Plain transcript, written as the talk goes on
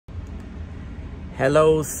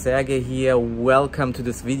Hello, Sergej here. Welcome to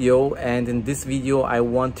this video, and in this video I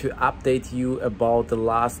want to update you about the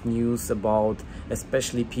last news about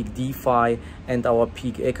especially PeakDefi and our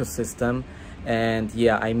Peak ecosystem. And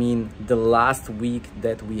yeah, I mean, the last week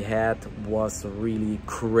that we had was really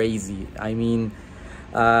crazy. I mean,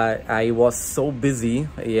 I was so busy,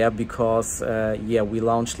 because we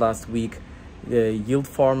launched last week yield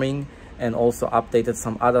farming and also updated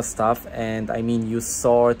some other stuff. And I mean, you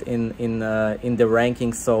saw it in the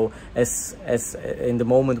rankings. So as in the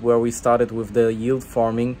moment where we started with the yield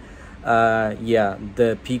farming,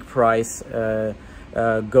 the peak price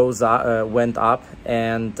went up,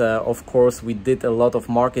 and of course we did a lot of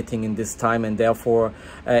marketing in this time, and therefore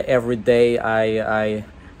every day I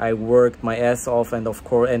worked my ass off, and of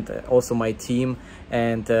course, and also my team.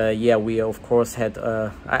 And we of course had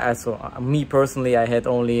me personally, I had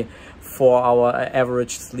only 4-hour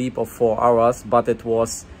average sleep of 4 hours, but it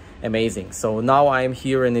was amazing. So now I'm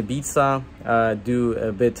here in Ibiza, do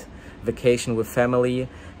a bit vacation with family,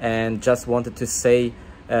 and just wanted to say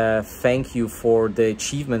thank you for the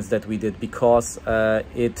achievements that we did, because the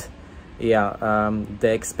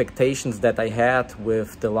expectations that I had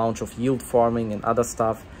with the launch of yield farming and other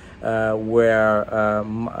stuff I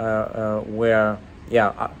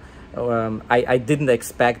didn't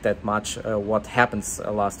expect that much what happens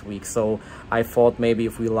last week. So I thought maybe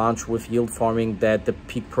if we launch with yield farming that the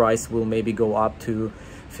peak price will maybe go up to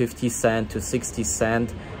 50 cent to 60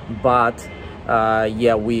 cent, but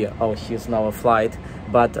here's now a flight,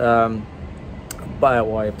 but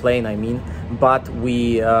or a plane, I mean, but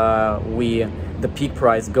the peak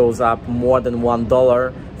price goes up more than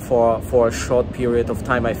 $1 for a short period of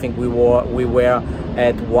time. I think we were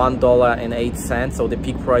at $1.08, so the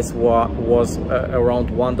peak price was around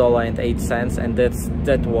 $1.08, and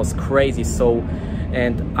that was crazy. So,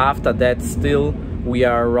 and after that, still we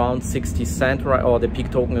are around 60 cent, right? Or the peak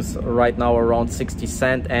token is right now around 60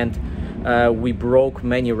 cent, and we broke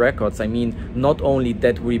many records. I mean, not only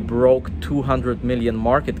that we broke 200 million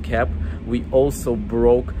market cap, we also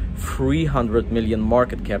broke 300 million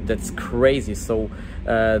market cap. That's crazy. So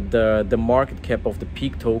the market cap of the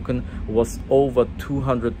Peak token was over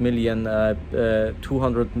 200 million,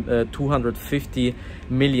 $250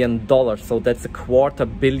 million. So that's a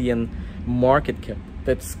 $250 million market cap.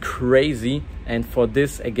 That's crazy. And for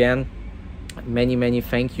this, again, many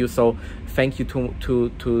thank you. So thank you to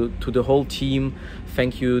the whole team,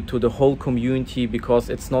 thank you to the whole community, because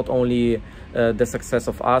it's not only the success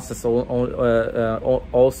of us, it's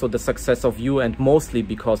also the success of you, and mostly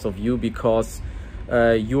because of you, because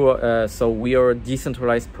so we are a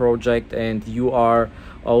decentralized project, and you are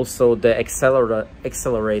also the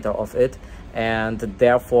accelerator of it, and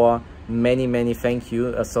therefore many thank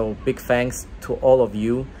you. So big thanks to all of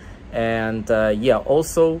you. And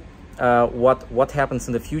also what happens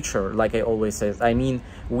in the future, like I always say. I mean,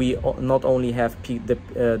 we not only have the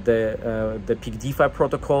PeakDefi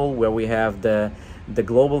protocol, where we have the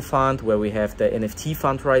global fund, where we have the NFT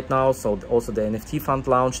fund right now. So also the NFT fund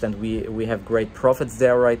launched, and we have great profits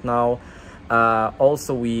there right now.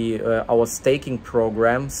 Also our staking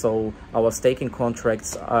program, so our staking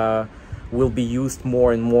contracts will be used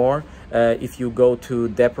more and more. If you go to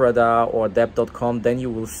DeppRadar or Depp.com, then you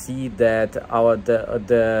will see that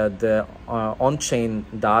the on-chain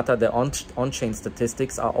data, the on-chain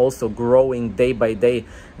statistics are also growing day by day.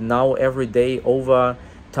 Now every day over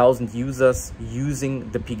 1,000 users using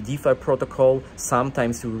the PeakDefi protocol,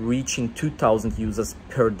 sometimes we're reaching 2,000 users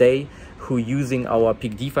per day who using our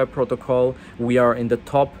PeakDefi protocol. We are in the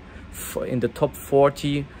top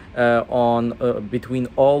 40 between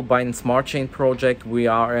all Binance Smart Chain project. We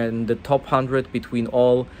are in the top 100 between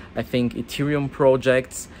all, I think, Ethereum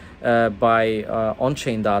projects by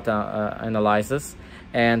on-chain data analysis,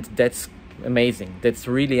 and that's amazing. That's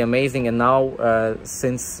really amazing. And now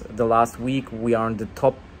since the last week, we are in the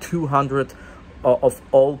top 200 of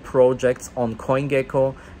all projects on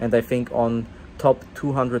CoinGecko, and I think on top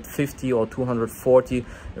 250 or 240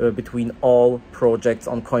 between all projects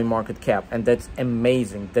on CoinMarketCap, and that's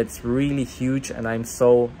amazing. That's really huge, and I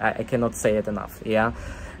cannot say it enough.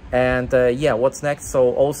 And what's next?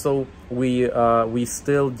 So also we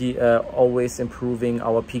still always improving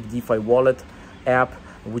our PeakDefi wallet app,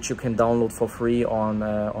 which you can download for free on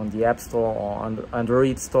the App Store or on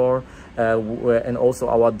Android Store, and also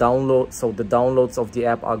our download. So the downloads of the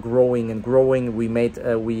app are growing and growing. We made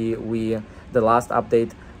the last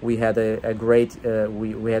update, we had a great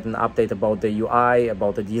we had an update about the UI,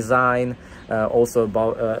 about the design, also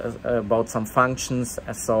about some functions.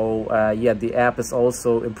 So the app is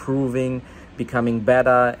also improving. becoming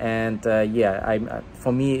better, and yeah,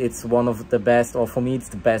 for me it's one of the best, or for me it's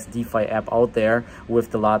the best DeFi app out there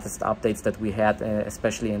with the latest updates that we had,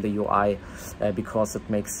 especially in the UI, because it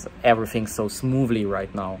makes everything so smoothly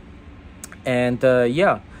right now. And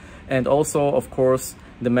yeah, and also of course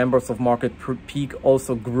the members of Marketpeak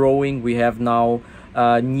also growing. We have now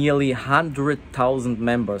nearly 100,000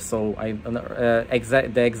 members. So the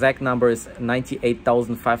exact number is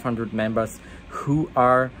 98,500 members who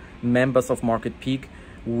are members of Marketpeak,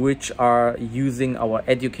 which are using our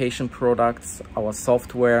education products, our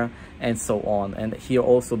software, and so on. And here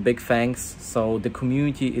also big thanks. So the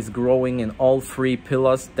community is growing in all three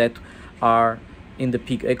pillars that are in the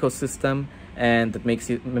Peak ecosystem, and that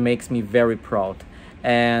makes me very proud.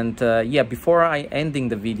 And yeah, before I ending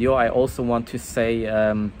the video, I also want to say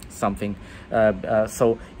something.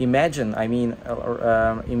 So imagine, I mean,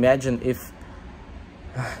 imagine if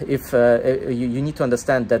you need to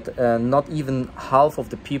understand that not even half of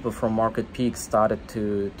the people from Marketpeak started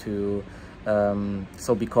to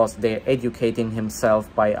so because they're educating himself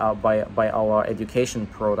by our education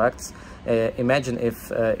products. Imagine if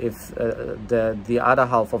the other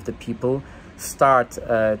half of the people start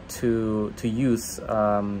to use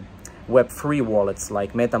Web3 wallets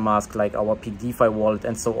like MetaMask, like our PeakDefi wallet,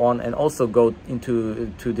 and so on, and also go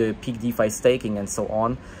into the PeakDefi staking and so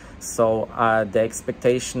on. So the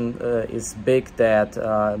expectation is big that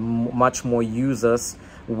much more users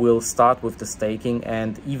will start with the staking,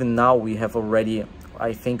 and even now we have already,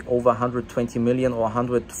 I think, over 120 million or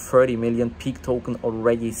 130 million Peak token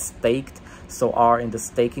already staked, so are in the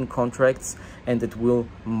staking contracts, and it will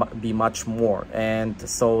be much more. And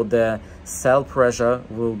so the sell pressure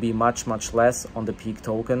will be much less on the Peak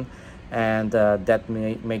token, and that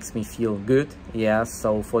makes me feel good, yeah,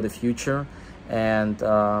 so for the future. And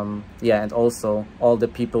yeah, and also all the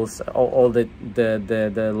people's, all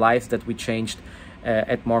the lives that we changed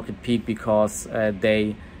at Marketpeak, because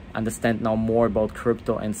they understand now more about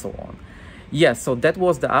crypto and so on. Yeah, so that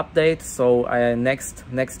was the update. So next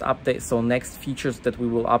update, so next features that we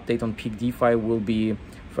will update on PeakDefi will be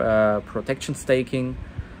protection staking.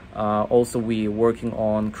 Also we working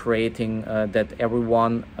on creating that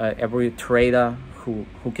everyone, every trader who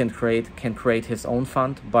can create his own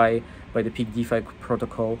fund by the PeakDefi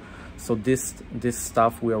protocol. So this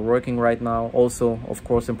stuff we are working right now. Also, of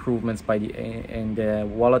course, improvements in the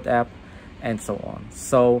wallet app and so on.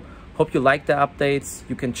 So hope you like the updates.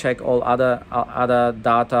 You can check all other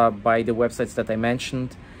data by the websites that I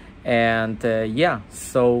mentioned. And yeah,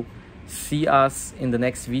 so see us in the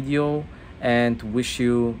next video, and wish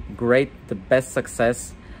you the best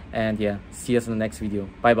success. And yeah, see us in the next video.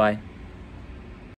 Bye bye.